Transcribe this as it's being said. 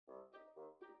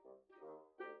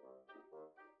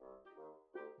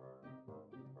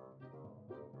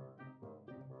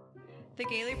The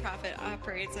Gaily Prophet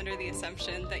operates under the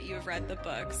assumption that you have read the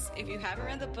books. If you haven't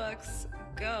read the books,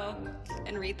 go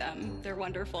and read them. They're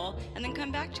wonderful. And then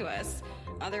come back to us.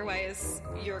 Otherwise,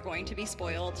 you're going to be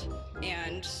spoiled.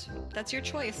 And that's your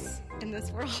choice in this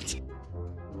world.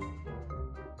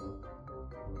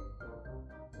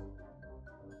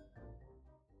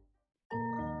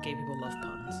 Gay people love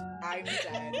puns. I'm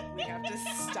dead. We have to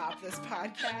stop this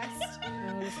podcast.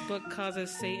 Oh, this book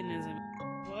causes Satanism.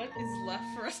 What is left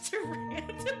for us to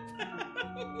rant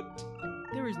about?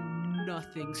 There is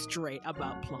nothing straight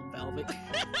about Plum Velvet.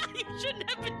 You shouldn't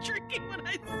have been drinking when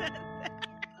I said that.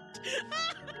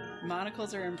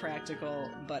 Monocles are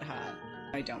impractical, but hot.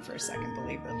 I don't for a second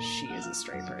believe that she is a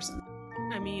straight person.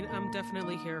 I mean, I'm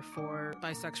definitely here for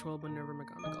bisexual Minerva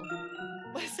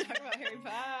McGonagall. Let's talk about Harry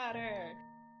Potter.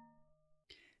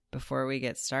 Before we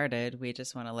get started, we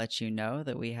just want to let you know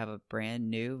that we have a brand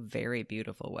new, very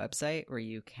beautiful website where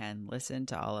you can listen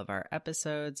to all of our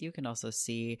episodes. You can also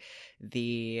see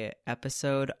the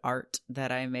episode art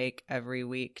that I make every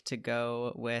week to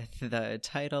go with the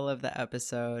title of the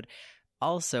episode.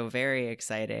 Also very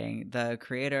exciting, the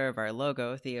creator of our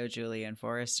logo, Theo Julian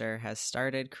Forrester, has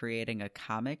started creating a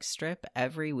comic strip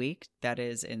every week that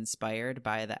is inspired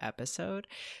by the episode.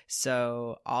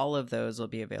 So all of those will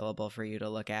be available for you to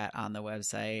look at on the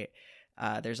website.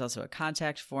 There's also a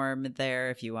contact form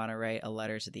there if you want to write a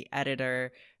letter to the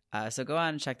editor. So go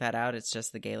on and check that out. It's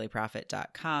just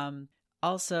thegailyprophet.com.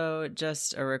 Also,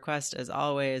 just a request as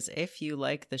always, if you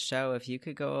like the show, if you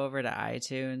could go over to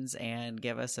iTunes and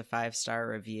give us a 5-star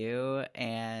review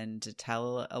and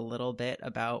tell a little bit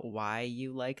about why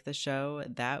you like the show,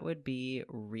 that would be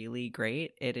really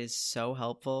great. It is so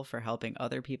helpful for helping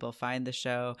other people find the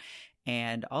show.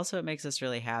 And also it makes us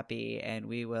really happy, and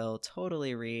we will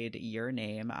totally read your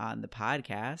name on the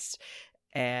podcast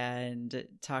and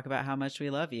talk about how much we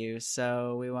love you.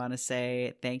 So we want to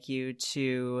say thank you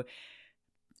to...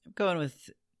 I'm going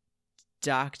with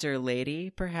Dr.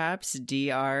 Lady, perhaps,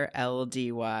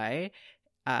 DRLDY,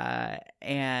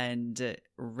 and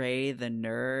Ray the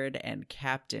Nerd, and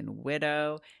Captain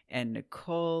Widow, and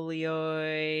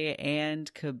Nicoleoy,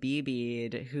 and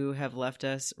Khabibid, who have left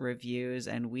us reviews,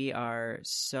 and we are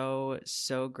so,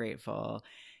 so grateful.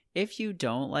 If you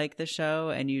don't like the show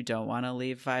and you don't want to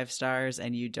leave 5 stars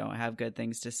and you don't have good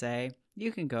things to say,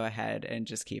 you can go ahead and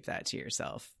just keep that to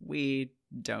yourself. We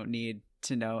don't need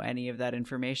to know any of that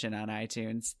information on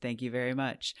iTunes. Thank you very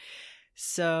much.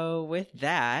 So with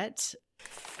that,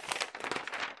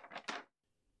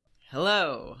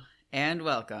 hello and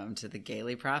welcome to The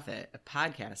Gaily Prophet, a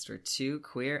podcast where 2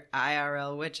 queer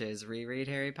IRL witches reread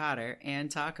Harry Potter and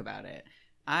talk about it.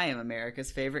 I am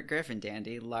America's favorite Griffin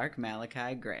dandy, Lark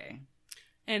Malachi Gray.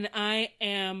 And I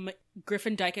am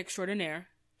Griffin Dyke extraordinaire,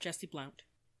 Jessie Blount.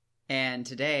 And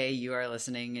today you are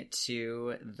listening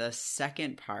to the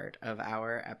second part of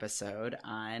our episode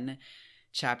on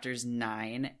chapters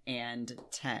 9 and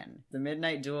 10. The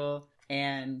Midnight Duel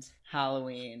and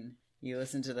Halloween. You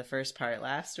listened to the first part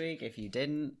last week. If you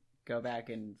didn't, go back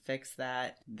and fix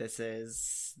that. This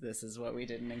is what we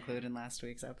didn't include in last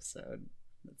week's episode.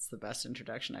 That's the best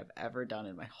introduction I've ever done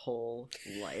in my whole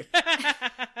life.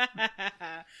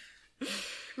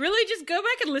 Really, just go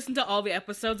back and listen to all the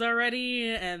episodes already,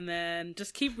 and then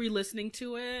just keep re-listening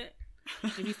to it.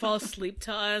 If you fall asleep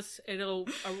to us,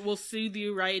 we'll soothe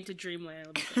you right into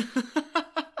dreamland.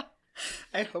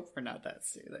 I hope we're not that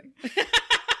soothing.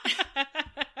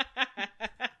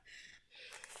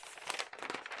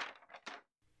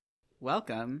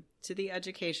 Welcome to the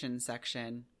education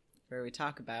section, where we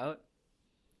talk about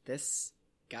this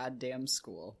goddamn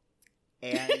school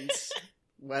and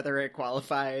whether it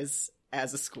qualifies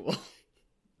as a school.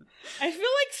 I feel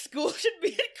like school should be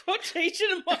in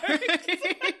quotation marks.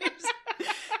 It's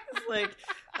like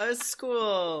a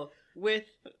school with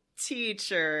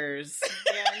teachers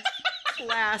and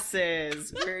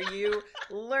classes where you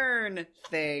learn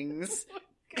things.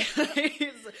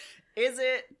 Is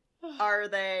it? Are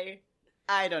they?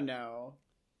 I don't know.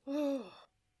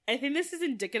 I think this is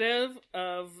indicative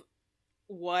of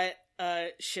what a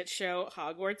shit show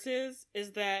Hogwarts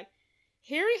is that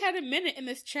Harry had a minute in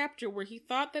this chapter where he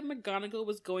thought that McGonagall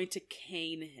was going to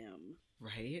cane him.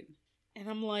 Right? And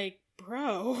I'm like,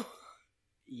 bro.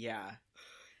 Yeah.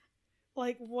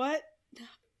 Like, what?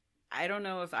 I don't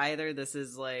know if either this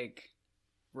is like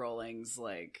Rowling's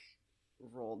like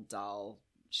Roald Dahl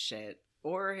shit,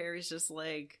 or Harry's just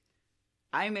like,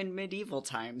 I'm in medieval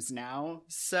times now,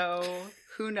 so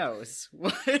who knows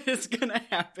what is gonna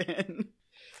happen.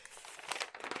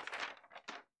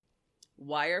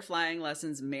 Why are flying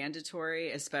lessons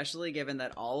mandatory, especially given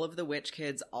that all of the witch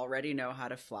kids already know how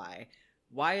to fly?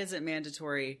 Why is it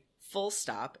mandatory Full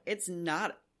stop. It's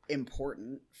not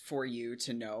important for you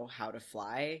to know how to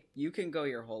fly. You can go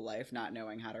your whole life not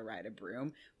knowing how to ride a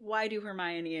broom. Why do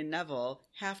Hermione and Neville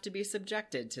have to be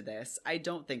subjected to this? I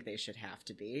don't think they should have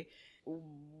to be.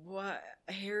 What?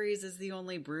 Harry's is the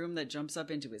only broom that jumps up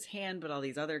into his hand, but all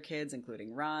these other kids,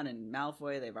 including Ron and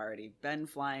Malfoy, they've already been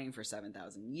flying for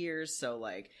 7,000 years, so,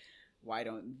 like, why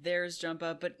don't theirs jump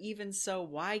up? But even so,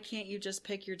 why can't you just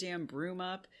pick your damn broom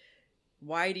up?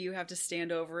 Why do you have to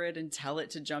stand over it and tell it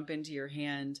to jump into your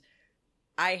hand?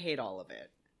 I hate all of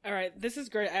it. All right, this is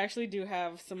great. I actually do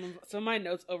have some of my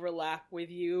notes overlap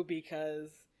with you because,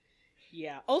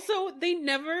 yeah. Also,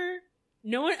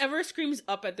 no one ever screams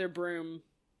up at their broom,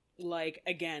 like,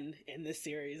 again in this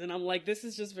series. And I'm like, this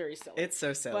is just very silly. It's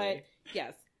so silly. But,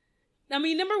 yes. I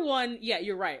mean, number one, yeah,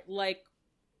 you're right. Like,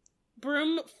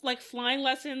 broom, like, flying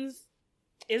lessons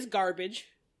is garbage.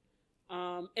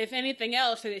 If anything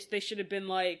else, they should have been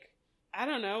like, I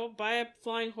don't know, buy a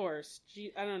flying horse.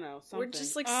 I don't know, something. Or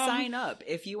just, like, sign up.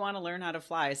 If you want to learn how to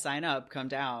fly, sign up, come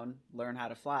down, learn how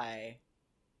to fly.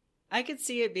 I could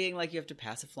see it being like you have to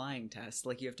pass a flying test,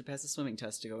 like you have to pass a swimming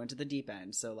test to go into the deep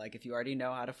end. So, like, if you already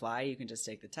know how to fly, you can just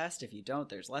take the test. If you don't,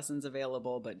 there's lessons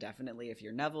available. But definitely, if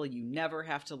you're Neville, you never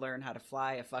have to learn how to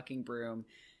fly a fucking broom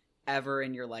ever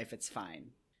in your life. It's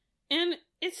fine. And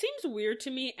it seems weird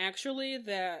to me, actually,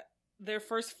 that their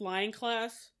first flying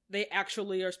class, they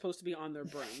actually are supposed to be on their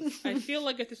broom. I feel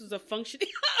like if this was a functioning...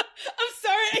 I'm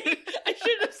sorry, I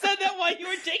shouldn't have said that while you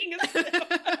were taking a sip.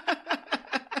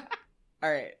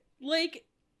 All right. Like,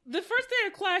 the first day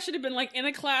of class should have been, like, in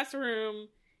a classroom,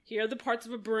 here are the parts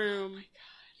of a broom, oh my God.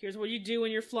 Here's what you do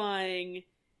when you're flying,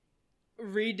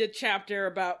 read the chapter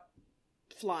about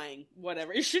flying,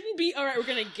 whatever. It shouldn't be, all right, we're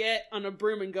gonna get on a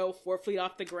broom and go 4 feet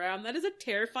off the ground. That is a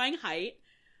terrifying height.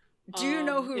 Do you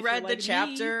know who read the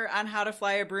chapter on how to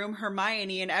fly a broom?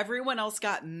 Hermione, and everyone else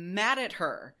got mad at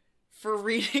her for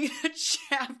reading the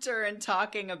chapter and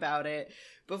talking about it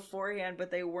beforehand,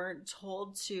 but they weren't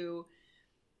told to.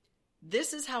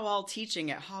 This is how all teaching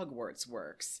at Hogwarts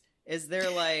works. Is they're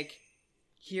like,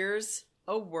 here's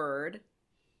a word,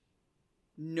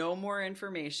 no more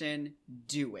information,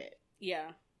 do it.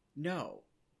 Yeah. No,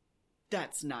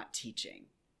 that's not teaching.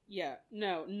 Yeah,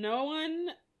 no one...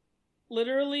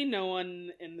 Literally no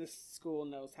one in this school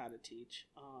knows how to teach.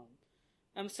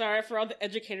 I'm sorry for all the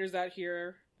educators out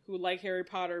here who like Harry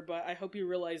Potter, but I hope you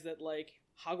realize that, like,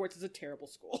 Hogwarts is a terrible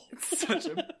school. It's such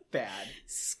a bad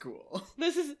school.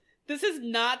 This is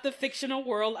not the fictional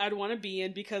world I'd want to be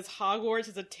in because Hogwarts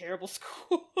is a terrible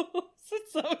school.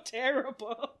 It's so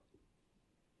terrible.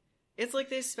 It's like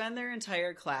they spend their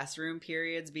entire classroom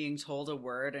periods being told a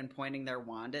word and pointing their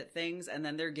wand at things, and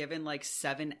then they're given, like,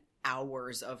 7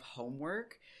 hours of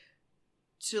homework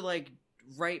to, like,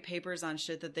 write papers on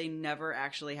shit that they never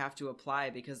actually have to apply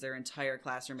because their entire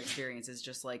classroom experience is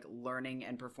just, like, learning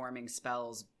and performing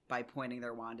spells by pointing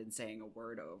their wand and saying a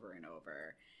word over and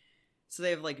over. So they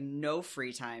have, like, no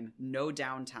free time, no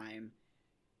downtime.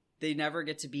 They never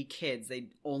get to be kids. They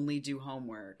only do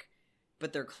homework.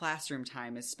 But their classroom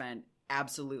time is spent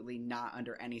absolutely not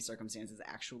under any circumstances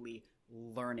actually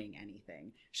learning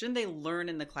anything. Shouldn't they learn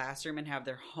in the classroom and have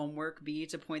their homework be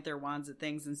to point their wands at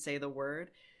things and say the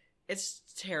word? It's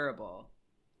terrible.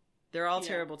 They're all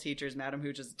terrible teachers. Madam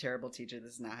Hooch is a terrible teacher.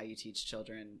 This is not how you teach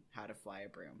children how to fly a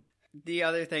broom. The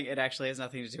other thing, it actually has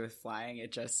nothing to do with flying.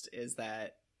 It just is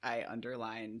that I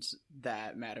underlined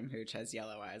that Madam Hooch has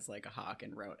yellow eyes like a hawk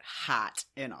and wrote hot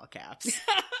in all caps.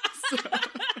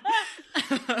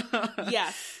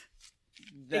 Yes.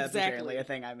 That's apparently a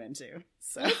thing I'm into.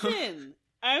 So. Listen,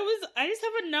 I just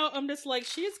have a note. I'm just like,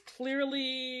 she is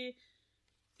clearly,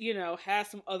 you know, has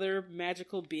some other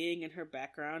magical being in her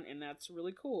background, and that's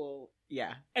really cool.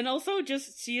 Yeah. And also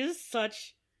just, she's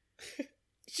such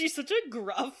a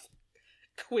gruff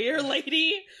queer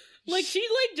lady. Like, she,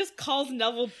 like, just calls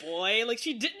Neville boy. Like,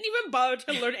 she didn't even bother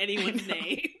to learn anyone's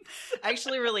name. I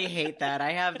actually really hate that.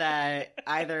 I have that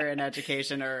either in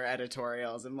education or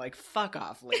editorials. I'm like, fuck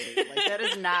off, lady. Like, that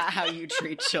is not how you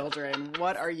treat children.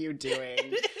 What are you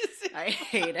doing? I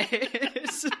hate it.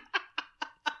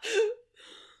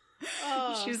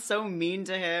 She's so mean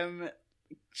to him.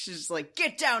 She's just like,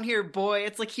 get down here, boy.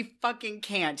 It's like he fucking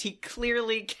can't. He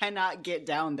clearly cannot get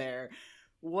down there.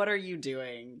 What are you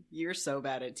doing? You're so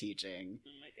bad at teaching.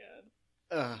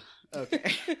 Oh my god. Ugh.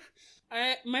 Okay.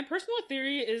 My personal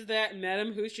theory is that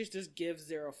Madame Hooch just gives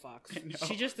zero fucks.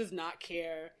 She just does not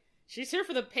care. She's here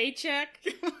for the paycheck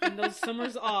and those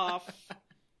summers off.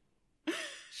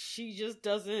 She just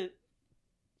doesn't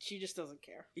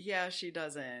care. Yeah, she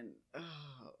doesn't. Ugh.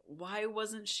 Why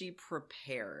wasn't she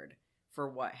prepared for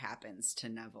what happens to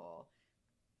Neville?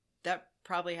 that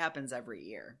probably happens every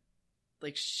year.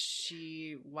 Like,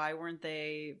 why weren't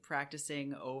they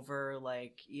practicing over,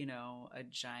 like, you know, a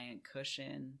giant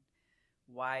cushion?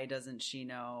 Why doesn't she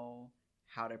know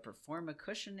how to perform a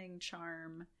cushioning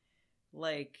charm?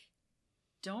 Like,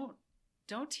 don't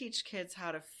teach kids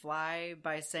how to fly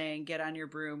by saying, get on your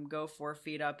broom, go 4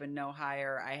 feet up and no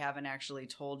higher. I haven't actually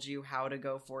told you how to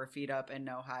go 4 feet up and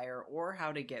no higher, or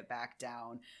how to get back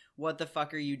down. What the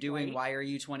fuck are you doing? Right. Why are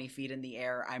you 20 feet in the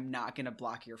air? I'm not going to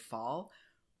block your fall.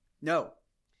 No.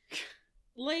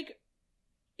 Like,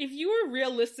 if you were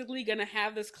realistically gonna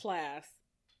have this class,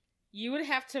 you would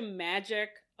have to magic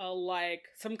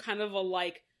some kind of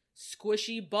a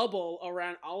squishy bubble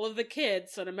around all of the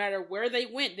kids, so no matter where they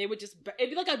went, they would just, it'd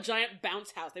be like a giant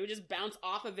bounce house. They would just bounce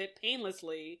off of it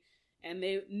painlessly, and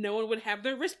no one would have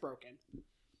their wrist broken.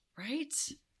 Right?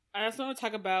 I also want to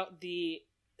talk about the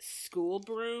school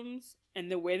brooms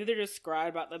and the way that they're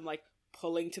described, about them like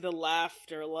pulling to the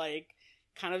left or like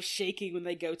kind of shaking when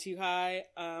they go too high.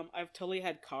 I've totally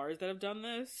had cars that have done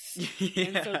this. Yeah.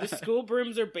 And so the school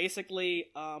brooms are basically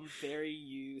very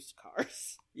used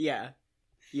cars. Yeah.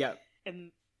 Yep.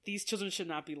 And these children should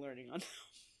not be learning on them.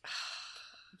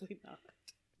 Probably not.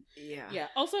 Yeah. Yeah.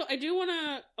 Also, I do want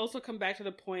to also come back to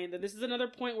the point that this is another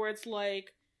point where it's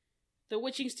like the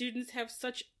witching students have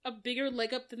such a bigger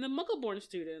leg up than the Muggleborn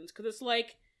students, because it's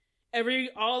like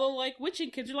all the like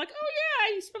witching kids are like, oh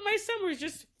yeah, I spent my summers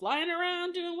just flying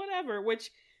around doing whatever,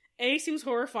 which A, seems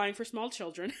horrifying for small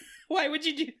children. Why would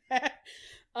you do that?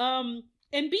 And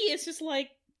B, it's just like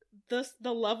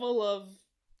the level of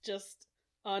just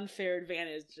unfair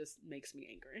advantage just makes me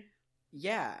angry.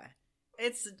 Yeah.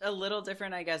 It's a little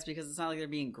different, I guess, because it's not like they're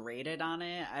being graded on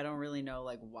it. I don't really know,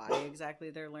 like, why exactly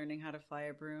they're learning how to fly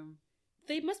a broom.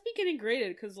 They must be getting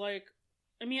graded, because, like,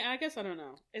 I mean, I guess I don't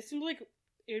know. It seems like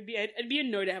I'd be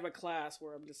annoyed to have a class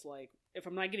where I'm just like, if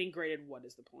I'm not getting graded, what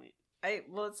is the point?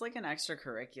 Well, it's like an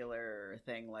extracurricular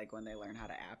thing, like when they learn how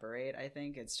to apparate. I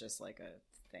think it's just like a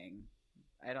thing.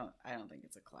 I don't think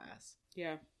it's a class.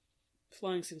 Yeah.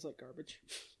 Flying seems like garbage.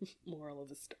 Moral of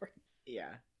the story.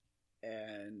 Yeah.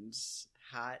 And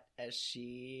hot as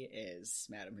she is,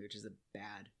 Madam Hooch is a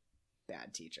bad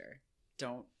teacher.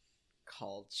 Don't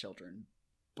call children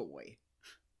boy.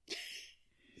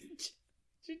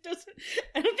 She doesn't.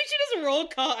 I don't think she does a roll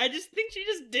call. I just think she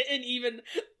just didn't even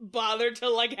bother to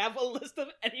like have a list of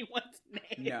anyone's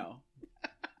name. No.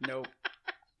 Nope.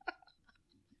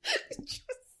 Just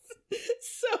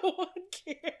so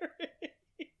uncaring.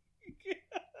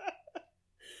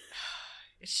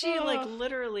 She like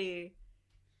literally,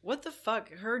 what the fuck?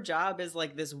 Her job is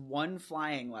like this one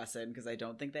flying lesson, because I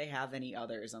don't think they have any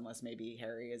others, unless maybe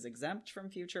Harry is exempt from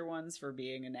future ones for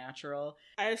being a natural.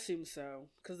 I assume so,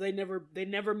 because they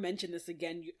never mention this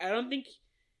again. I don't think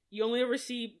you only ever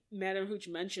see Madame Hooch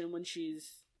mentioned when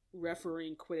she's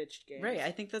refereeing Quidditch games. Right,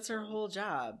 I think that's her whole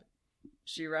job.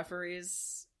 She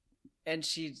referees and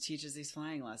she teaches these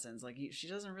flying lessons. Like, she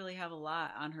doesn't really have a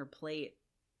lot on her plate.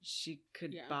 She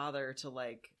could bother to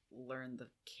like learn the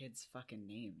kids' fucking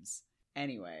names.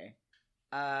 Anyway,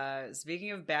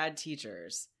 speaking of bad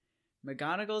teachers,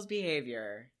 McGonagall's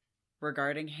behavior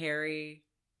regarding Harry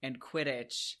and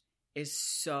Quidditch is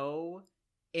so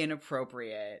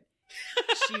inappropriate.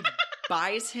 She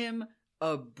buys him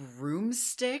a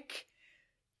broomstick.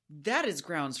 That is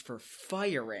grounds for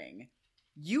firing.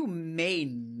 You may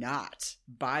not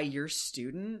buy your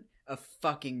student a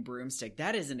fucking broomstick.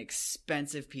 That is an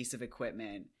expensive piece of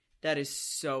equipment. That is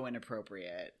so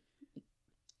inappropriate.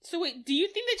 So wait, do you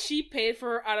think that she paid for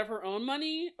her out of her own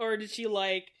money, or did she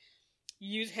like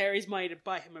use Harry's money to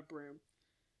buy him a broom?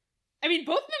 I mean,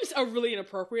 both of them are really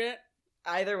inappropriate.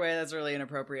 Either way, that's really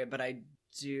inappropriate, but I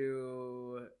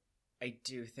do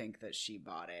think that she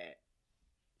bought it.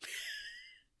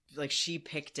 Like, she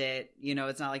picked it, you know,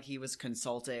 it's not like he was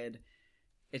consulted.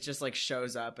 It just like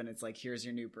shows up and it's like, here's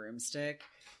your new broomstick.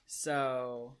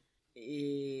 So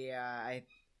yeah,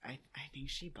 I think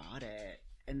she bought it.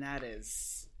 And that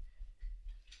is,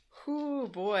 whoo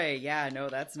boy, yeah, no,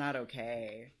 that's not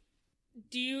okay.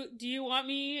 Do you want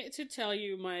me to tell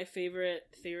you my favorite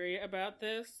theory about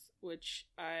this? Which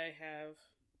I have,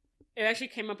 it actually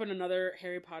came up in another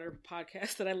Harry Potter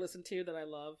podcast that I listen to that I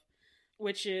love,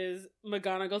 which is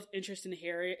McGonagall's interest in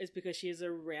Harry is because she has a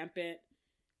rampant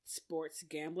sports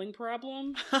gambling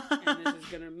problem, and this is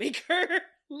gonna make her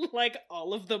like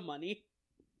all of the money.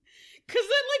 Cause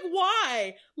then, like,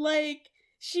 why? Like,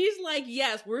 she's like,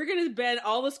 yes, we're gonna bend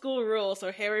all the school rules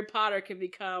so Harry Potter can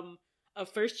become a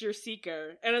first-year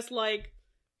seeker, and it's like,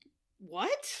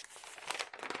 what?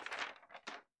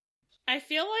 I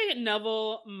feel like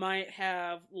Neville might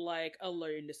have like a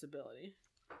learning disability.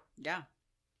 Yeah.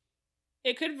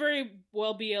 it could very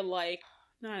well be a, like,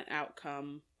 not an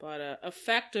outcome, but a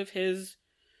effect of his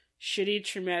shitty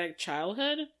traumatic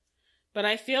childhood. But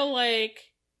I feel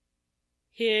like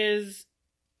his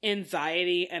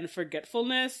anxiety and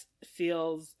forgetfulness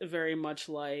feels very much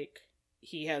like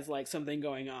he has, like, something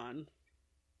going on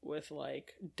with,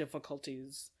 like,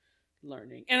 difficulties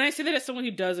learning. And I say that as someone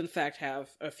who does, in fact, have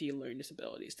a few learning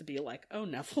disabilities, to be like, oh,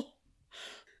 Neville.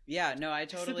 Yeah, no, I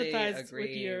totally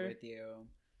agree with you.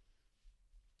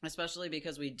 Especially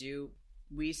because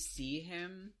we see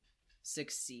him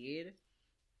succeed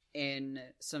in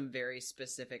some very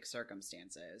specific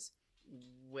circumstances,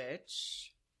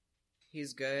 which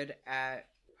he's good at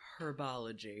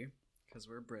herbology, because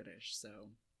we're British, so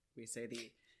we say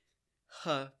the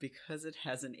because it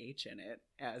has an H in it,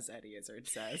 as Eddie Izzard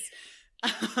says.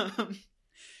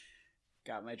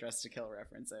 Got my Dress to Kill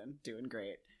reference in. Doing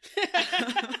great.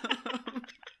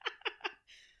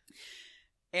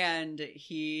 And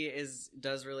he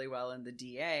does really well in the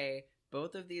DA.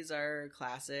 Both of these are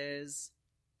classes.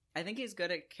 I think he's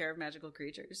good at Care of Magical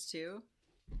Creatures, too.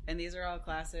 And these are all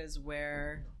classes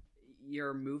where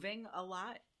you're moving a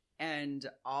lot. And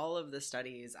all of the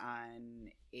studies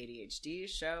on ADHD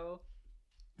show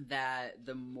that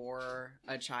the more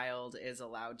a child is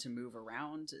allowed to move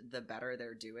around, the better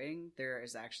they're doing. There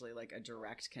is actually, like, a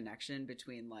direct connection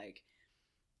between, like,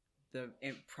 the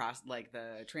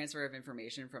transfer of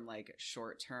information from, like,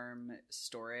 short-term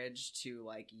storage to,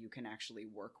 like, you can actually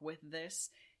work with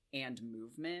this and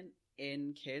movement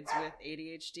in kids with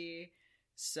ADHD.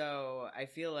 So I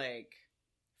feel like,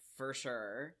 for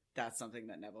sure, that's something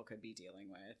that Neville could be dealing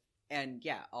with. And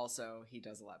yeah, also he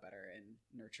does a lot better in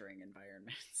nurturing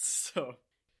environments. So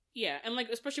yeah, and, like,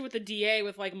 especially with the DA,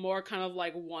 with, like, more kind of,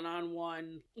 like,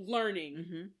 one-on-one learning,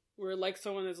 mm-hmm. where, like,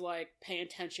 someone is, like, paying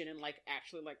attention and, like,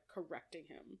 actually, like, correcting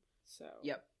him. So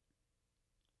yep,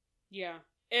 yeah.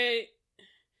 This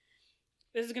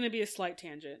is gonna be a slight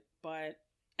tangent, but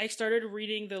I started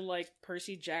reading the, like,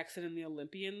 Percy Jackson and the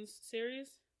Olympians series.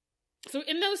 So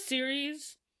in those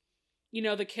series, you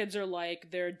know, the kids are,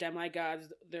 like, they're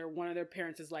demigods. One of their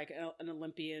parents is, like, an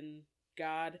Olympian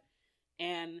god.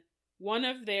 And one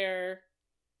of their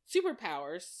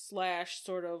superpowers /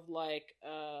 sort of, like,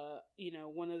 you know,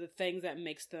 one of the things that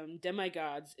makes them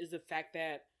demigods is the fact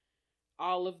that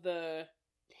all of the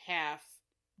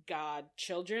half-god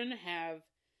children have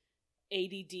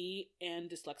ADD and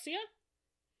dyslexia.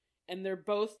 And they're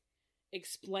both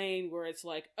explained where it's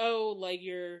like, oh, like,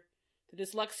 the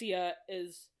dyslexia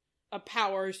is a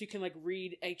power, so you can, like,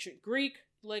 read ancient Greek,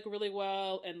 like, really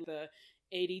well, and the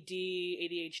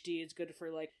ADHD is good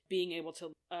for, like, being able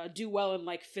to do well in,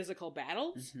 like, physical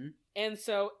battles. Mm-hmm. And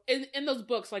so in those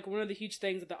books, like, one of the huge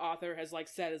things that the author has, like,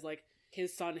 said is, like,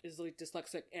 his son is, like,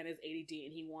 dyslexic and is ADD,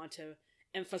 and he wanted to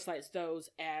emphasize those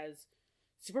as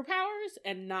superpowers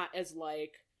and not as,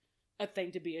 like, a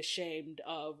thing to be ashamed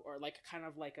of, or, like, kind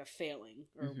of like a failing,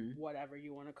 or mm-hmm. whatever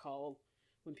you want to call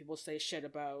when people say shit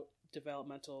about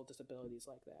developmental disabilities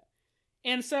like that.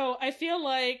 And so I feel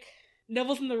like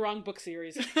Neville's in the wrong book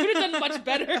series. He would have done much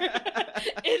better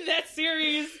in that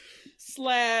series /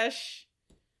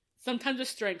 sometimes a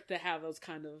strength to have those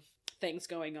kind of things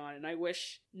going on. And I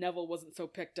wish Neville wasn't so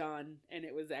picked on, and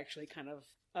it was actually kind of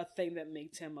a thing that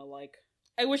makes him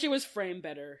I wish it was framed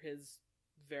better, his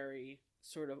very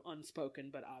sort of unspoken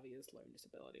but obvious learning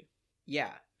disability.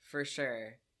 Yeah, for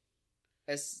sure.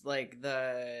 It's like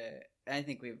I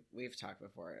think we've talked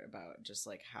before about just,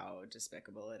 like, how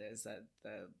despicable it is that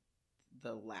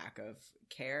the lack of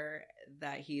care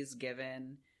that he's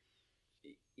given.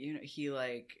 You know, he,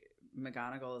 like,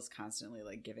 McGonagall is constantly,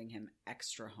 like, giving him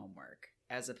extra homework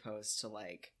as opposed to,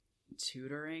 like,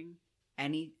 tutoring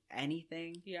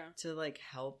anything to, like,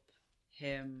 help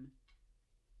him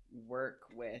work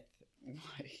with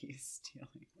what he's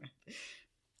dealing with.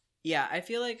 Yeah, I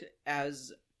feel like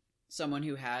as someone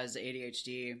who has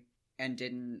ADHD and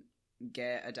didn't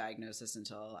get a diagnosis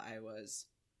until I was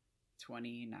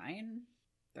 29,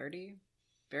 30,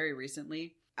 very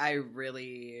recently,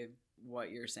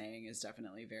 what you're saying is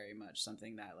definitely very much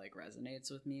something that, like,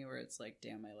 resonates with me, where it's like,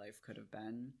 damn, my life could have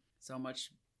been so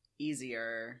much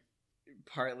easier,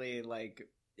 partly, like,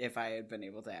 if I had been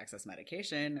able to access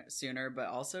medication sooner, but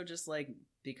also just, like,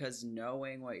 because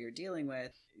knowing what you're dealing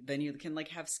with, then you can, like,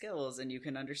 have skills, and you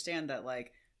can understand that,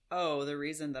 like, oh, the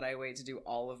reason that I wait to do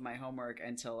all of my homework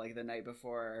until, like, the night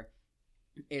before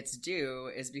it's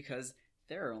due is because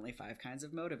there are only 5 kinds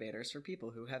of motivators for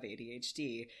people who have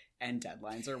ADHD, and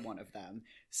deadlines are one of them.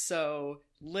 So,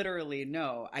 literally,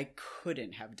 no, I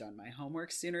couldn't have done my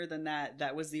homework sooner than that.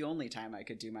 That was the only time I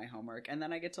could do my homework, and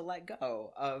then I get to let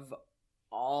go of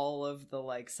all of the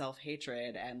like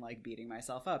self-hatred and like beating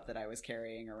myself up that I was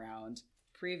carrying around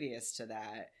previous to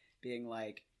that, being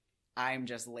like, I'm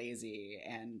just lazy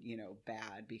and, you know,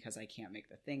 bad because I can't make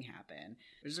the thing happen,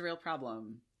 which is a real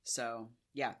problem. So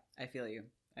yeah, I feel you.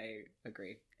 I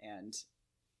agree. And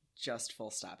just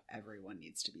full stop. Everyone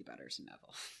needs to be better to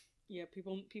Neville. Yeah,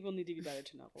 people need to be better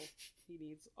to Neville. He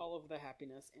needs all of the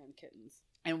happiness and kittens.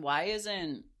 And why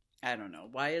isn't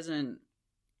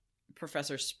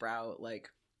Professor Sprout like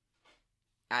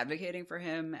advocating for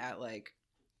him at like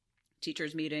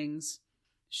teachers meetings?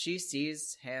 She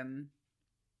sees him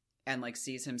and like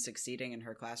sees him succeeding in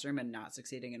her classroom and not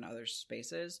succeeding in other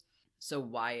spaces. So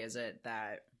why is it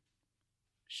that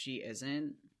she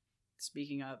isn't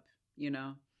speaking up, you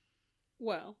know?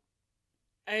 Well,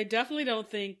 I definitely don't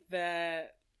think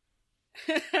that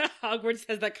Hogwarts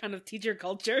has that kind of teacher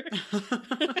culture.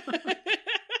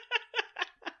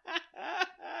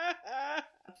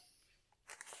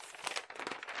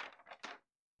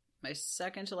 My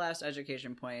second to last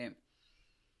education point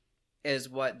is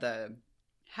what the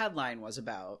headline was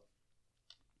about.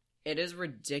 It is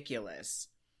ridiculous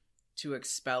to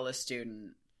expel a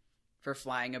student for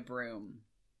flying a broom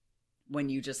when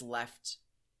you just left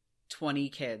 20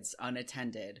 kids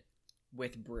unattended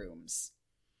with brooms.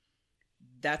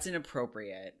 That's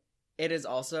inappropriate. It is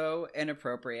also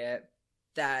inappropriate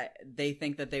that they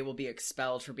think that they will be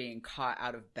expelled for being caught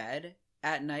out of bed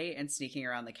at night and sneaking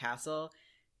around the castle,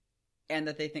 and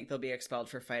that they think they'll be expelled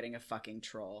for fighting a fucking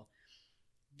troll.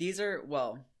 These are,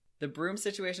 well, the broom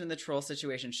situation and the troll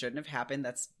situation shouldn't have happened.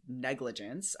 That's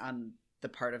negligence on the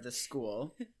part of the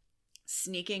school.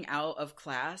 Sneaking out of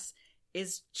class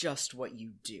is just what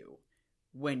you do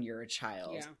when you're a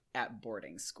child at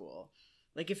boarding school.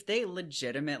 Like, if they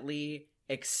legitimately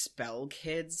expel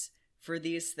kids for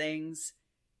these things,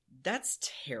 that's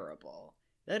terrible.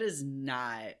 That is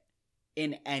not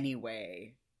in any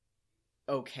way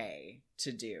okay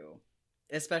to do.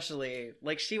 Especially,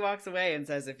 like, she walks away and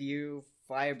says, if you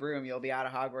fly a broom, you'll be out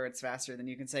of Hogwarts faster than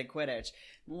you can say Quidditch.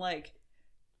 Like,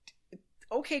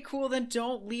 okay, cool, then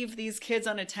don't leave these kids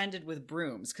unattended with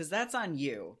brooms, because that's on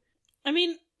you. I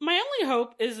mean, my only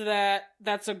hope is that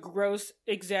that's a gross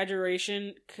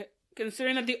exaggeration,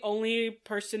 considering that the only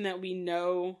person that we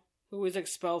know who was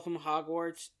expelled from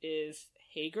Hogwarts is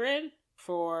Hagrid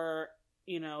for,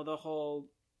 you know, the whole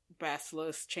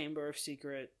Basilisk Chamber of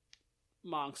Secret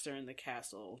monster in the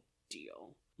castle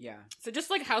deal. Yeah. So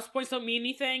just like house points don't mean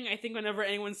anything, I think whenever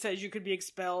anyone says you could be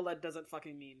expelled, that doesn't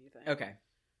fucking mean anything. Okay.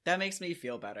 That makes me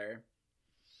feel better.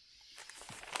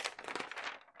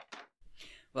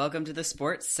 Welcome to the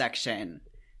sports section,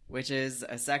 which is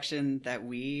a section that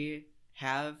we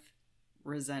have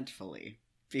resentfully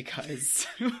because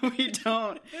we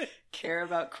don't care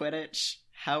about Quidditch.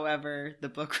 However, the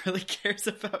book really cares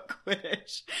about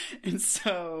Quidditch. And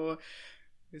so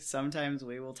sometimes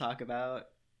we will talk about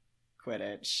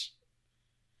Quidditch.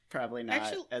 Probably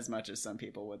not as much as some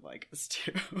people would like us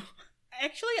to.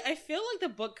 Actually, I feel like the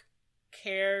book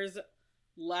cares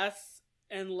less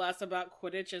and less about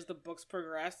Quidditch as the books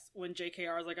progress. When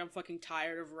JKR is like, I'm fucking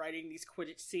tired of writing these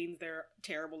Quidditch scenes. They're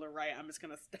terrible to write. I'm just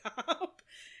gonna stop.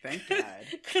 Thank God.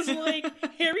 Because, like,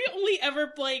 Harry only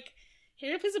ever, like,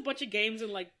 Harry plays a bunch of games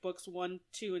in, like, books 1,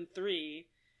 2, and 3.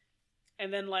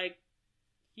 And then, like,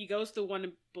 he goes to 1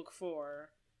 in book 4.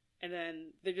 And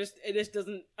then it just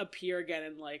doesn't appear again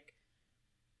in, like,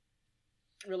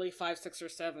 really 5, 6, or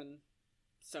 7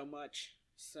 so much.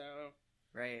 So.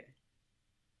 Right.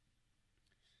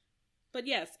 But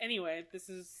yes, anyway, this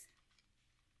is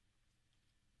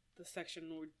the section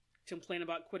where we complain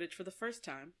about Quidditch for the first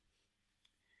time.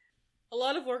 A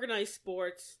lot of organized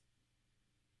sports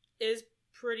is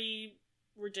pretty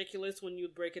ridiculous when you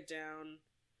break it down,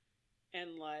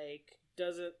 and, like,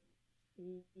 doesn't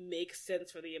make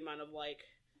sense for the amount of, like,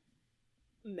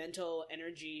 mental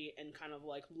energy and kind of,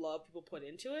 like, love people put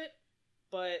into it.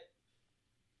 But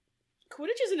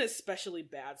Quidditch is an especially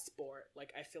bad sport,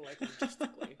 like, I feel like,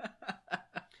 logistically.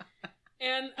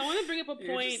 And I want to bring up a point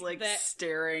you're just, like, that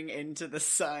staring into the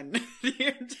sun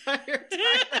the entire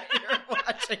time that you're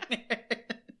watching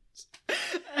it.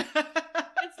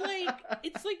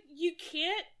 It's like you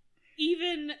can't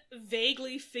even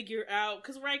vaguely figure out,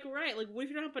 because right, like, what if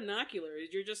you don't have binoculars?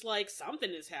 You're just like, something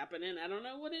is happening, I don't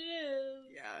know what it is.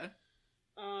 Yeah.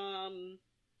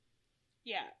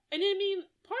 Yeah. And I mean,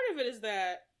 part of it is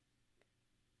that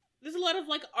there's a lot of,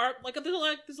 like, art, like, there's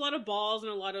a lot of balls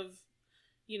and a lot of,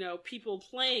 you know, people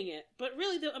playing it, but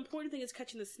really the important thing is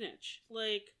catching the snitch.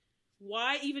 Like,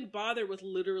 why even bother with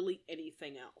literally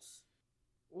anything else?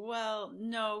 Well,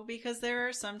 no, because there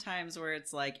are some times where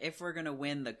it's like, if we're gonna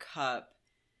win the cup,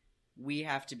 we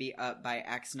have to be up by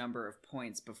X number of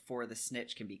points before the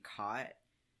snitch can be caught.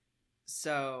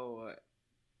 So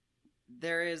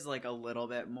there is like a little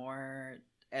bit more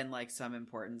and like some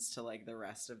importance to like the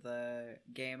rest of the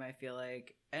game, I feel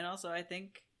like. And also I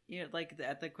think, you know, like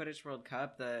at the Quidditch World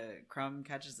Cup, the Crumb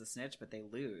catches the snitch, but they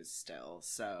lose still.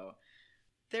 So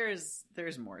there's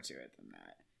more to it than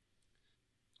that.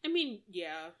 I mean,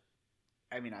 yeah.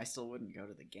 I mean, I still wouldn't go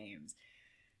to the games.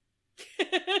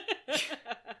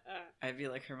 I'd be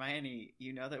like, Hermione,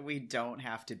 you know that we don't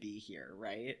have to be here,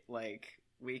 right? Like,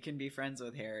 we can be friends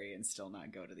with Harry and still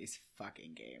not go to these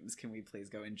fucking games. Can we please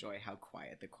go enjoy how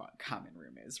quiet the common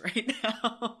room is right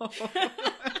now?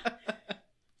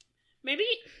 Maybe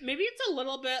it's a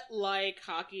little bit like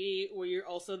hockey, where you're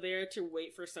also there to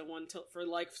wait for someone for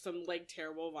like some like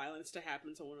terrible violence to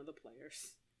happen to one of the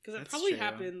players, because it probably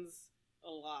happens a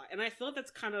lot, and I feel like that's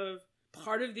kind of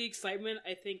part of the excitement,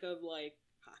 I think, of like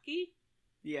hockey.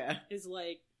 Yeah, is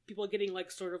like people getting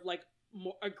like sort of like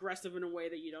more aggressive in a way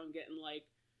that you don't get in like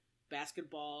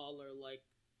basketball or like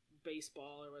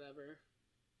baseball or whatever.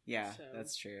 Yeah,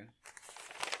 that's true.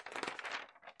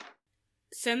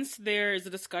 Since there is a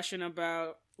discussion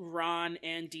about Ron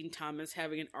and Dean Thomas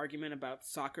having an argument about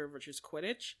soccer versus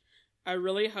Quidditch, I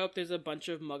really hope there's a bunch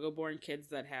of Muggle-born kids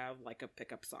that have like a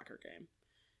pickup soccer game.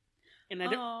 And I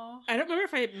don't remember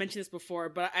if I had mentioned this before,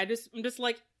 but I'm just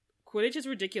like, Quidditch is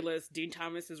ridiculous. Dean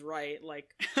Thomas is right.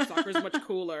 Like, soccer's much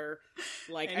cooler.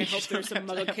 Like, I hope there's some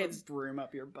Muggle kids broom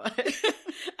up your butt.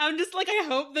 I'm just like, I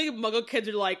hope the Muggle kids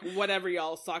are like, whatever,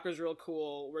 y'all. Soccer's real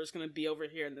cool. We're just gonna be over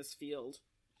here in this field.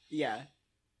 Yeah,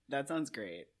 that sounds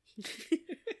great.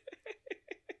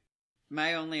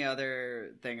 My only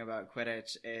other thing about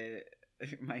Quidditch,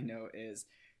 my note is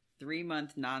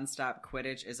 3-month nonstop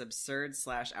Quidditch is absurd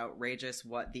 / outrageous.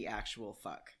 What the actual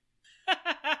fuck?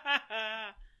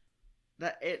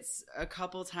 That it's a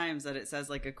couple times that it says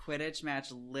like a Quidditch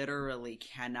match literally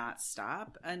cannot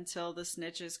stop until the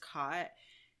snitch is caught.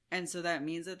 And so that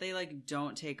means that they like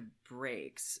don't take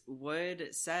breaks. Wood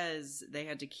says they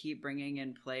had to keep bringing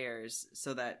in players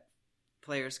so that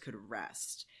players could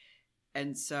rest.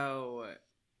 And so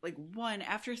like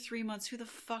after 3 months, who the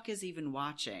fuck is even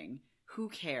watching? Who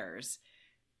cares?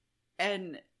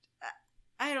 And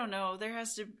I don't know, there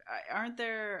has to, aren't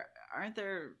there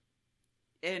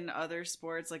in other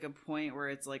sports like a point where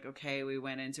it's like, okay, we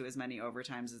went into as many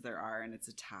overtimes as there are and it's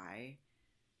a tie?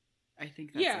 I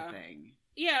think that's a thing.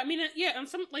 Yeah, I mean, yeah, on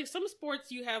some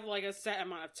sports you have like a set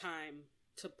amount of time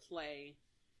to play,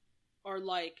 or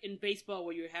like in baseball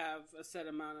where you have a set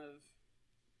amount of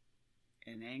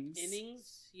innings.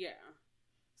 Yeah,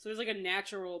 so there's like a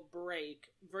natural break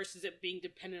versus it being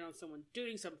dependent on someone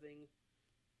doing something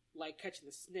like catching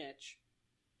the snitch,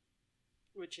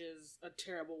 which is a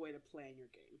terrible way to play in your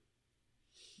game.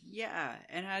 Yeah,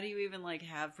 and how do you even like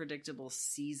have predictable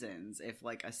seasons if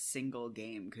like a single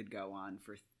game could go on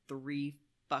for 3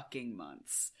 fucking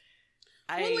months?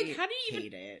 How do you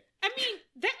hate it. I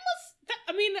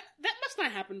mean, that must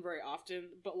not happen very often,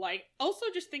 but like also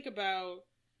just think about,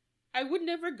 I would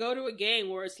never go to a game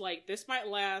where it's like this might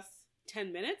last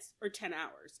 10 minutes or 10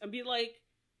 hours and be like,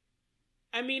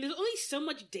 I mean, there's only so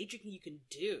much day drinking you can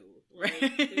do. Like,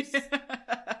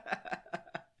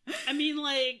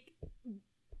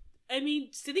 I mean,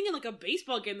 sitting in like a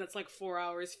baseball game that's like 4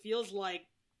 hours feels like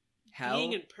hell.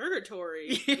 Being in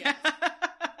purgatory. Yeah.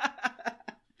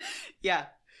 Yeah.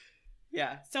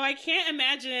 Yeah. So I can't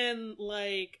imagine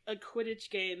like a Quidditch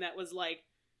game that was like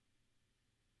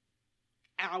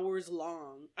hours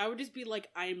long. I would just be like,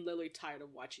 I'm literally tired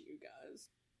of watching you guys.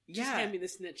 Just hand me the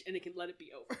snitch and it can let it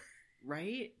be over.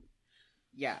 Right?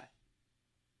 Yeah.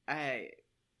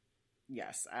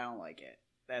 Yes, I don't like it.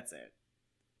 That's it.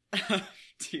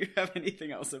 Do you have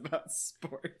anything else about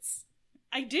sports?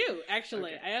 I do,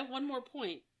 actually. Okay. I have one more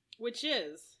point, which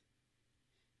is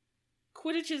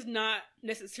Quidditch does not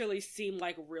necessarily seem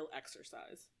like real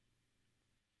exercise.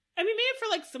 I mean, maybe for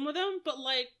like some of them, but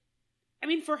like, I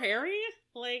mean, for Harry,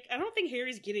 like, I don't think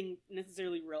Harry's getting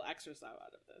necessarily real exercise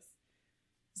out of this.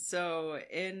 So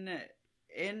in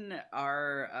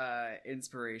our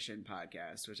inspiration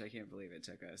podcast, which I can't believe it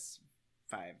took us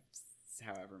 5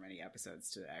 however many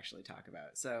episodes to actually talk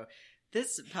about. So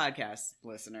this podcast,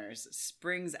 listeners,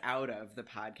 springs out of the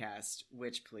podcast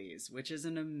Witch Please, which is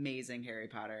an amazing Harry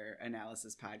Potter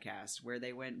analysis podcast where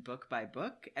they went book by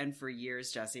book. And for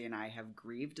years, Jesse and I have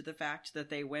grieved the fact that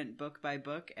they went book by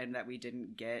book and that we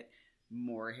didn't get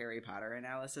more Harry Potter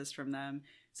analysis from them.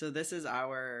 So this is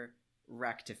our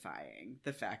rectifying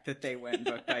the fact that they went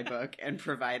book by book and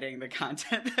providing the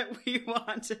content that we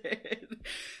wanted.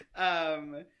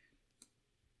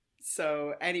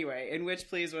 So anyway, in which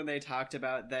please when they talked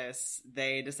about this,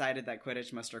 they decided that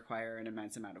Quidditch must require an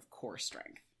immense amount of core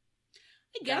strength.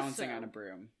 I guess Balancing so. on a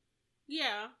broom.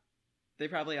 Yeah. They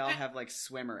probably all have like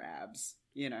swimmer abs,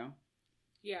 you know?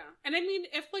 Yeah. And I mean,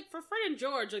 if like for Fred and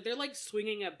George, like they're like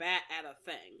swinging a bat at a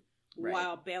thing Right.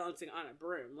 while balancing on a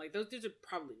broom. Like those dudes are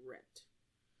probably ripped.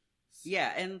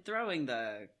 Yeah, and throwing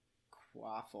the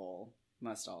quaffle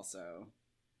must also,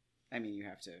 I mean, you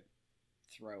have to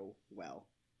throw well,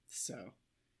 so.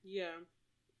 Yeah.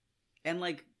 And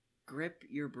like grip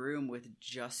your broom with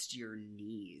just your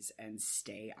knees and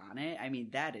stay on it. I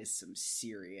mean, that is some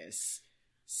serious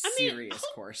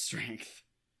core strength.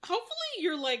 Hopefully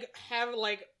you're like have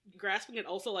like grasping it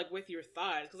also like with your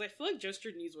thighs, because I feel like just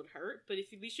your knees would hurt, but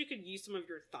if at least you could use some of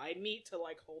your thigh meat to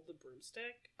like hold the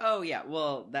broomstick. Oh yeah,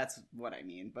 well that's what I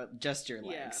mean, but just your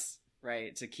legs,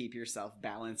 right? To keep yourself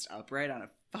balanced upright on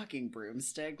a fucking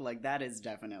broomstick, like that is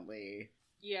definitely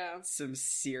some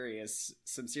serious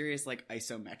like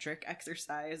isometric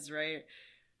exercise, right?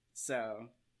 So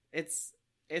it's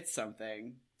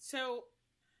something. So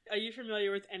are you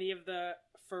familiar with any of the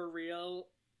for real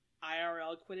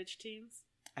IRL Quidditch teams?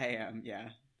 I am, yeah.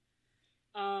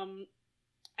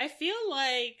 I feel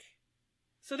like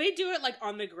so they do it like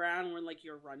on the ground when like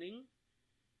you're running,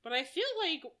 but I feel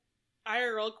like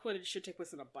IRL Quidditch should take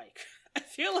place on a bike. I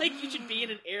feel like you should be in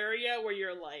an area where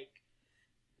you're like.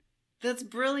 That's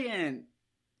brilliant.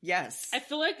 Yes. I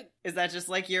feel like is that just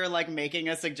like you're like making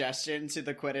a suggestion to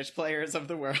the Quidditch players of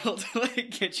the world? Like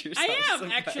get yourself. I am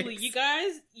some actually.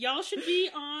 bikes. Y'all should be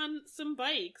on some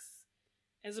bikes.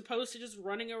 As opposed to just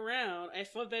running around. I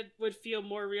thought that would feel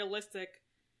more realistic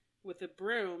with a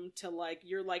broom to like,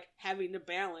 you're like having to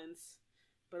balance,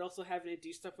 but also having to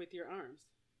do stuff with your arms.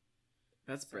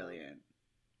 That's brilliant.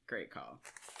 Great call.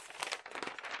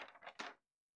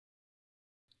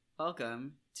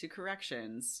 Welcome to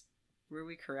Corrections, where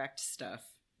we correct stuff.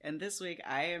 And this week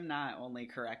I am not only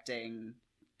correcting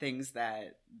things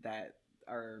that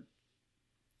are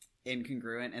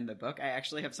incongruent in the book, I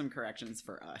actually have some corrections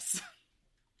for us.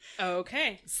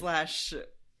 Okay.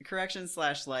 Corrections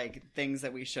 / like things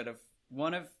that we should have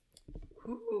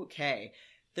okay.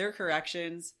 They're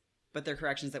corrections, but they're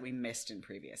corrections that we missed in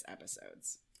previous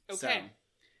episodes. Okay. So,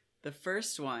 the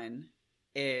first one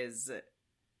is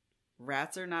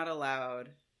rats are not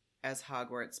allowed as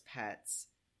Hogwarts pets.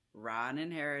 Ron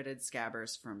inherited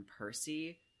Scabbers from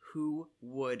Percy, who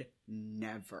would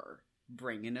never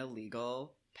bring an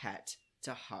illegal pet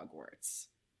to Hogwarts.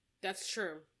 That's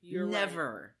true. You're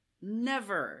Never. right.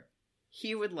 Never.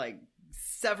 He would, like,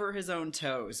 sever his own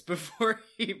toes before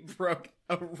he broke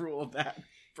a rule that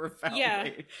profoundly. Yeah.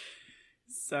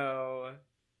 So,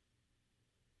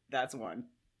 that's one.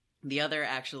 The other,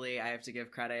 actually, I have to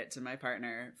give credit to my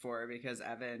partner for, because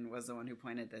Evan was the one who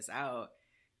pointed this out.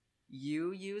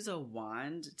 You use a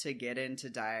wand to get into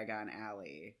Diagon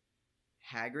Alley.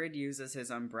 Hagrid uses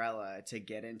his umbrella to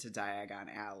get into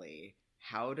Diagon Alley.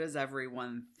 How does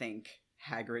everyone think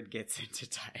Hagrid gets into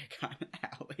Diagon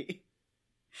Alley?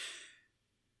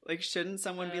 Like, shouldn't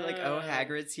someone be like, oh,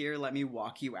 Hagrid's here, let me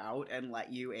walk you out and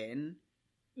let you in?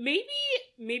 Maybe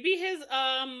his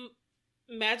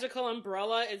magical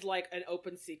umbrella is like an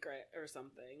open secret or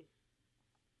something.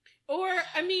 Or,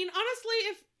 I mean, honestly,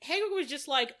 if Hagrid was just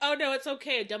like, oh no, it's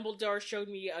okay, Dumbledore showed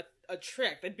me a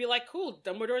trick, they'd be like, cool,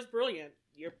 Dumbledore's brilliant.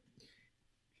 You're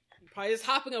probably just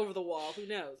hopping over the wall, who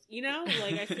knows? You know?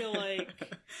 Like, I feel like...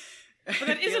 But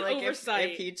that is an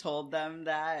oversight. If he told them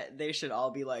that, they should all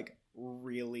be like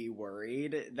really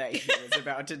worried that he was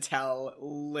about to tell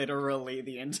literally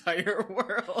the entire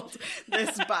world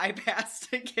this bypass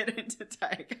to get into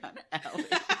Diagon Alley.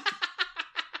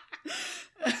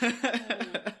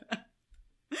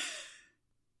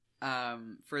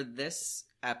 For this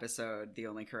episode, the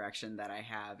only correction that I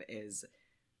have is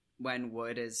when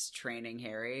Wood is training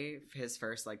Harry, his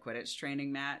first like Quidditch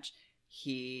training match,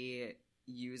 he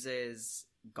uses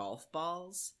golf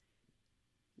balls.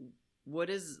 Wood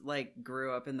is like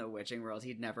grew up in the witching world.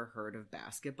 He'd never heard of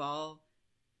basketball.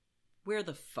 Where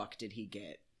the fuck did he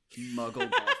get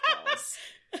muggle golf balls?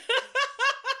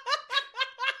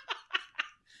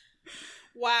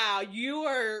 Wow, you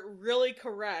are really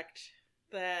correct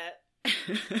that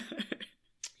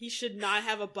he should not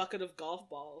have a bucket of golf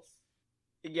balls.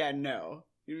 Yeah, no.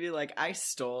 You'd be like, I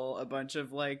stole a bunch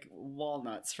of, like,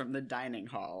 walnuts from the dining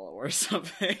hall or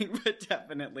something, but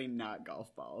definitely not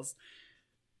golf balls.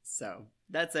 So,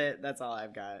 that's it. That's all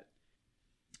I've got.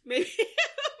 Maybe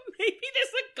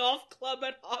there's a golf club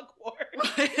at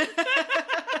Hogwarts.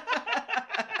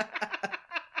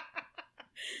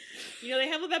 You know, they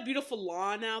have that beautiful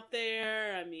lawn out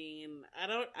there. I mean, I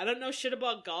don't know shit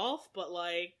about golf, but,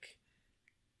 like,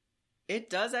 It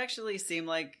does actually seem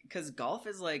like, because golf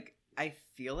is like, I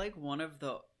feel like one of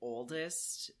the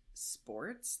oldest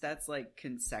sports that's like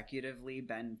consecutively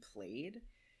been played.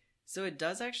 So it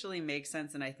does actually make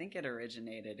sense, and I think it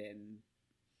originated in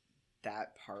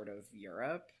that part of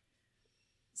Europe.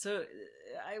 So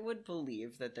I would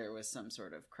believe that there was some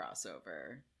sort of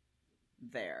crossover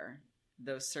there,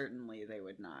 though certainly they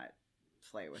would not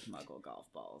play with Muggle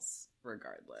golf balls,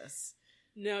 regardless.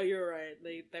 No, you're right.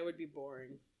 That would be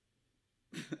boring.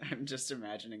 I'm just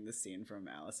imagining the scene from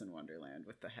Alice in Wonderland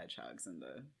with the hedgehogs and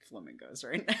the flamingos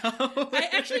right now. I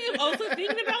actually am also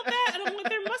thinking about that, and I'm like,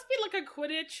 there must be like a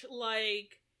Quidditch,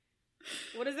 like,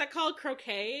 what is that called?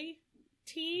 Croquet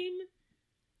team?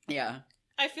 Yeah.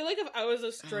 I feel like if I was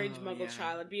a strange Muggle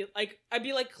child, I'd be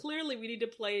like, clearly we need to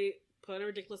put on a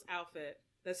ridiculous outfit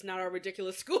that's not our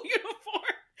ridiculous school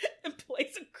uniform and play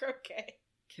some croquet.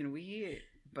 Can we,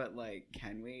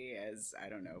 as, I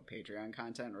don't know, Patreon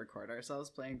content, record ourselves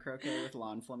playing croquet with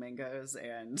lawn flamingos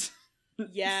and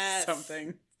yes,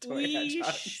 something? We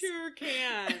hedgehogs? sure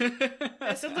can.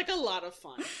 That sounds like a lot of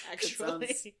fun, actually.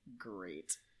 It sounds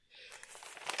great.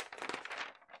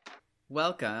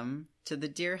 Welcome to the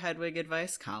Dear Hedwig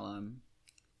Advice column.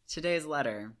 Today's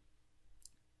letter.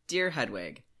 Dear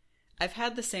Hedwig, I've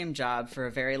had the same job for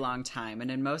a very long time, and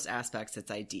in most aspects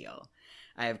it's ideal.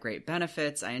 I have great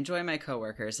benefits, I enjoy my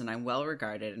coworkers, and I'm well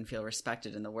regarded and feel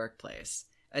respected in the workplace.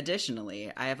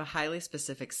 Additionally, I have a highly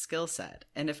specific skill set,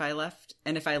 and if I left,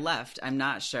 I'm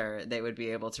not sure they would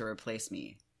be able to replace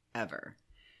me, ever.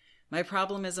 My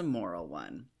problem is a moral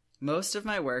one. Most of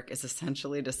my work is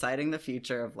essentially deciding the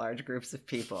future of large groups of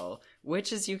people,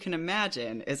 which, as you can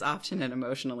imagine, is often an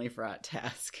emotionally fraught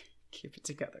task. Keep it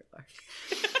together, Lark.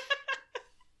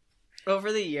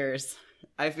 Over the years,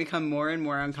 I've become more and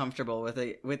more uncomfortable with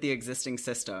the existing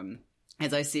system,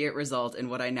 as I see it result in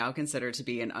what I now consider to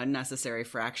be an unnecessary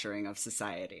fracturing of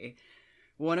society.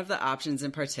 One of the options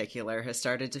in particular has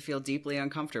started to feel deeply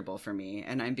uncomfortable for me,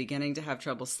 and I'm beginning to have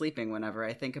trouble sleeping whenever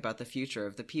I think about the future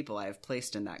of the people I have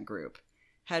placed in that group.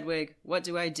 Hedwig, what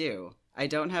do? I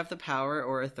don't have the power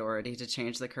or authority to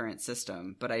change the current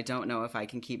system, but I don't know if I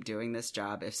can keep doing this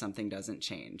job if something doesn't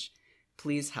change.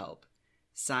 Please help.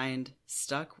 Signed,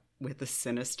 Stuck with the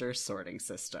Sinister Sorting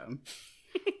System.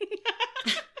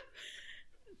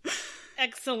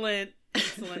 Excellent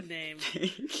name.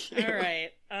 Thank you. All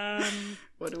right.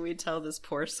 What do we tell this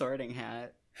poor sorting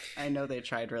hat? I know they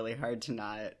tried really hard to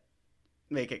not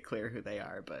make it clear who they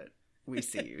are, but we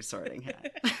see you, sorting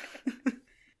hat.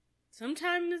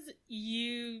 Sometimes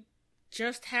you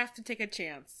just have to take a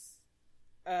chance.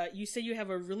 You say you have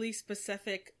a really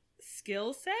specific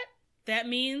skill set. That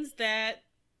means that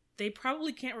they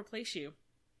probably can't replace you.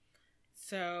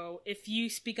 So if you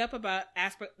speak up about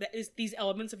these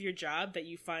elements of your job that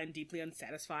you find deeply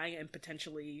unsatisfying and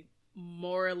potentially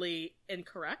morally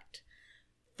incorrect,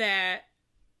 that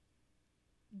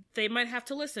they might have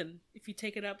to listen if you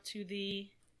take it up to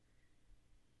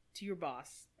your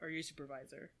boss or your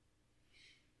supervisor.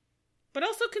 But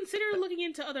also consider looking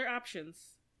into other options.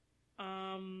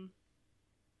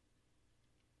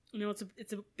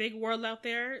 It's a big world out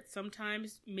there.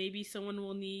 Sometimes maybe someone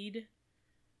will need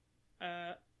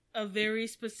a very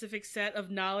specific set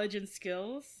of knowledge and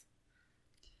skills.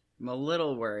 I'm a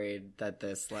little worried that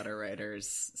this letter writer's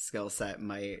skill set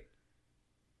might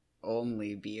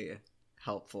only be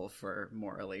helpful for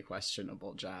morally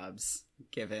questionable jobs,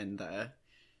 given the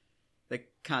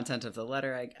content of the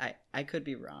letter. I could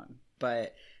be wrong,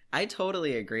 but I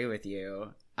totally agree with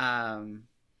you.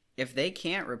 If they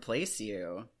can't replace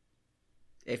you,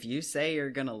 if you say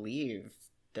you're gonna leave,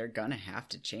 they're gonna have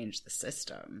to change the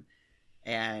system.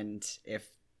 And if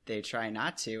they try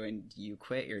not to and you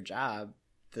quit your job,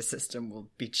 the system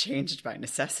will be changed by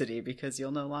necessity because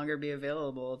you'll no longer be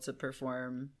available to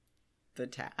perform the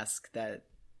task that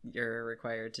you're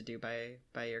required to do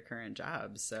by your current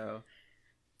job. So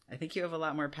I think you have a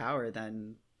lot more power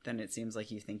than it seems like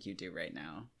you think you do right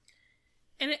now.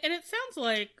 And it sounds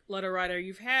like, letter writer,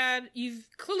 you've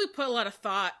clearly put a lot of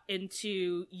thought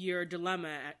into your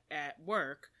dilemma at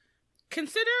work.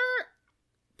 Consider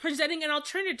presenting an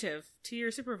alternative to your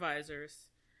supervisors.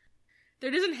 There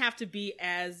doesn't have to be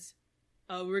as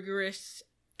a rigorous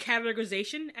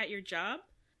categorization at your job.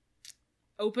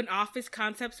 Open office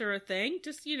concepts are a thing.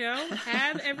 Just,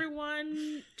 have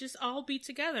everyone just all be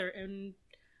together and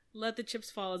let the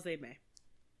chips fall as they may.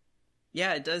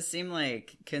 Yeah, it does seem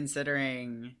like,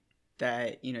 considering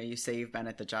that, you say you've been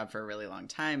at the job for a really long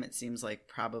time, it seems like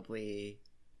probably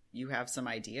you have some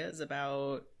ideas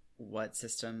about what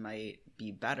system might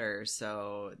be better.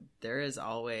 So there is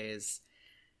always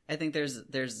I think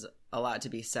there's a lot to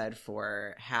be said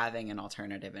for having an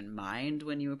alternative in mind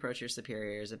when you approach your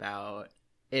superiors about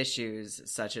issues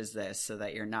such as this, so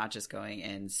that you're not just going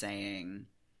in saying,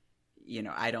 you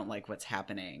know, I don't like what's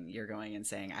happening. You're going in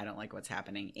saying, I don't like what's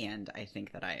happening, and I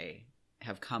think that I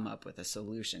have come up with a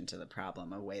solution to the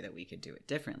problem, a way that we could do it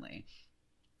differently.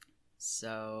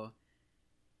 So,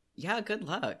 yeah, good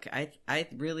luck. I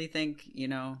really think, you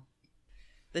know,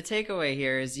 the takeaway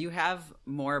here is you have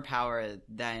more power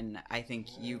than I think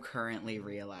you currently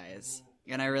realize.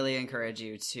 And I really encourage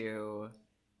you to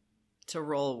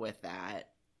roll with that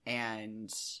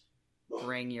and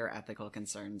bring your ethical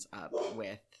concerns up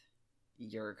with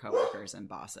your coworkers and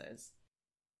bosses.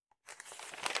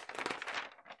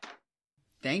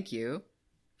 Thank you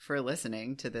for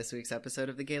listening to this week's episode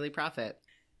of The Gaily Prophet.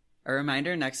 A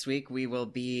reminder, next week we will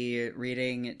be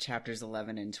reading chapters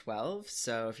 11 and 12,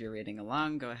 so if you're reading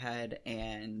along, go ahead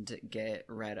and get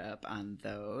read up on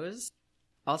those.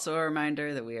 Also a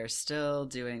reminder that we are still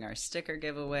doing our sticker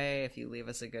giveaway. If you leave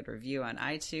us a good review on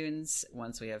iTunes,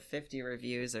 once we have 50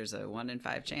 reviews, there's a 1 in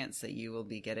 5 chance that you will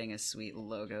be getting a sweet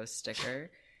logo sticker.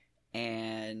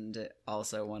 And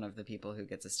also one of the people who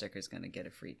gets a sticker is going to get a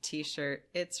free t-shirt.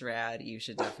 It's rad. You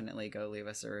should definitely go leave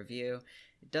us a review.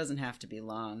 It doesn't have to be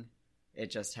long. It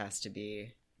just has to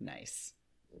be nice.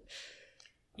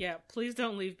 Yeah, please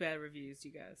don't leave bad reviews,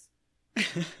 you guys.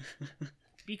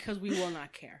 Because we will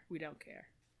not care. We don't care.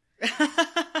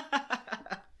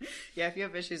 Yeah, if you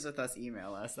have issues with us,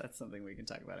 email us. That's something we can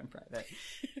talk about in private.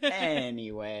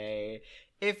 Anyway,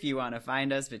 if you want to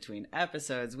find us between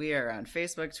episodes, we are on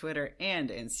Facebook, Twitter, and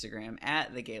Instagram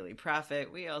at The Gaily Prophet.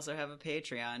 We also have a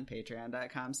Patreon,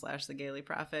 patreon.com/The Gaily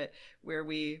Prophet, where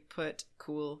we put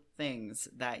cool things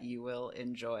that you will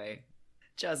enjoy.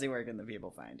 Chelsea, where can the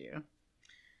people find you?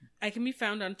 I can be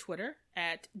found on Twitter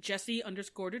at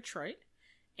Jessie_Detroit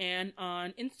and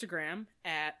on Instagram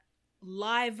at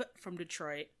Live from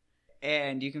Detroit.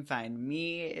 And you can find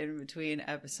me in between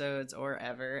episodes or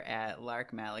ever at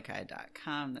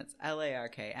larkmalaki.com. That's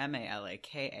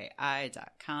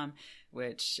LARKMALAKAI.com,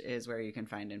 which is where you can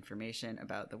find information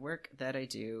about the work that I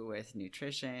do with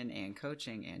nutrition and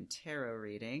coaching and tarot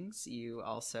readings. You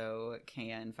also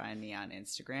can find me on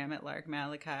Instagram at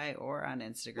larkmalaki or on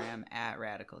Instagram at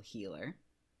Radical Healer.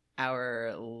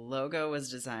 Our logo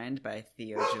was designed by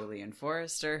Theo Julian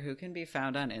Forrester, who can be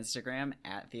found on Instagram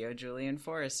at Theo Julian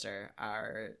Forrester.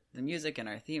 The music in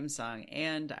our theme song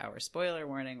and our spoiler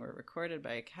warning were recorded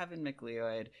by Kevin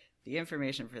McLeod. The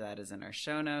information for that is in our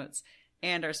show notes.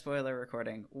 And our spoiler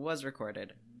recording was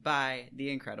recorded by the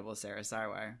incredible Sarah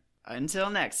Sarwar. Until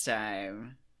next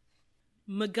time.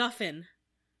 MacGuffin.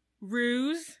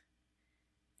 Ruse.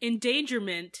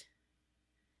 Endangerment.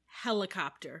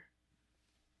 Helicopter.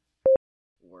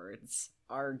 Words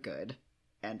are good,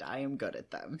 and I am good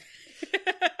at them.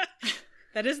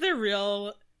 That is the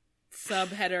real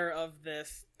subheader of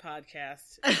this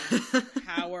podcast.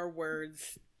 How are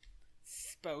words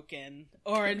spoken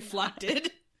or inflected?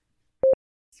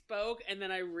 Spoke, and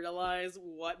then I realize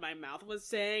what my mouth was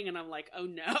saying, and I'm like, oh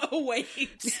no,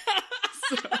 wait.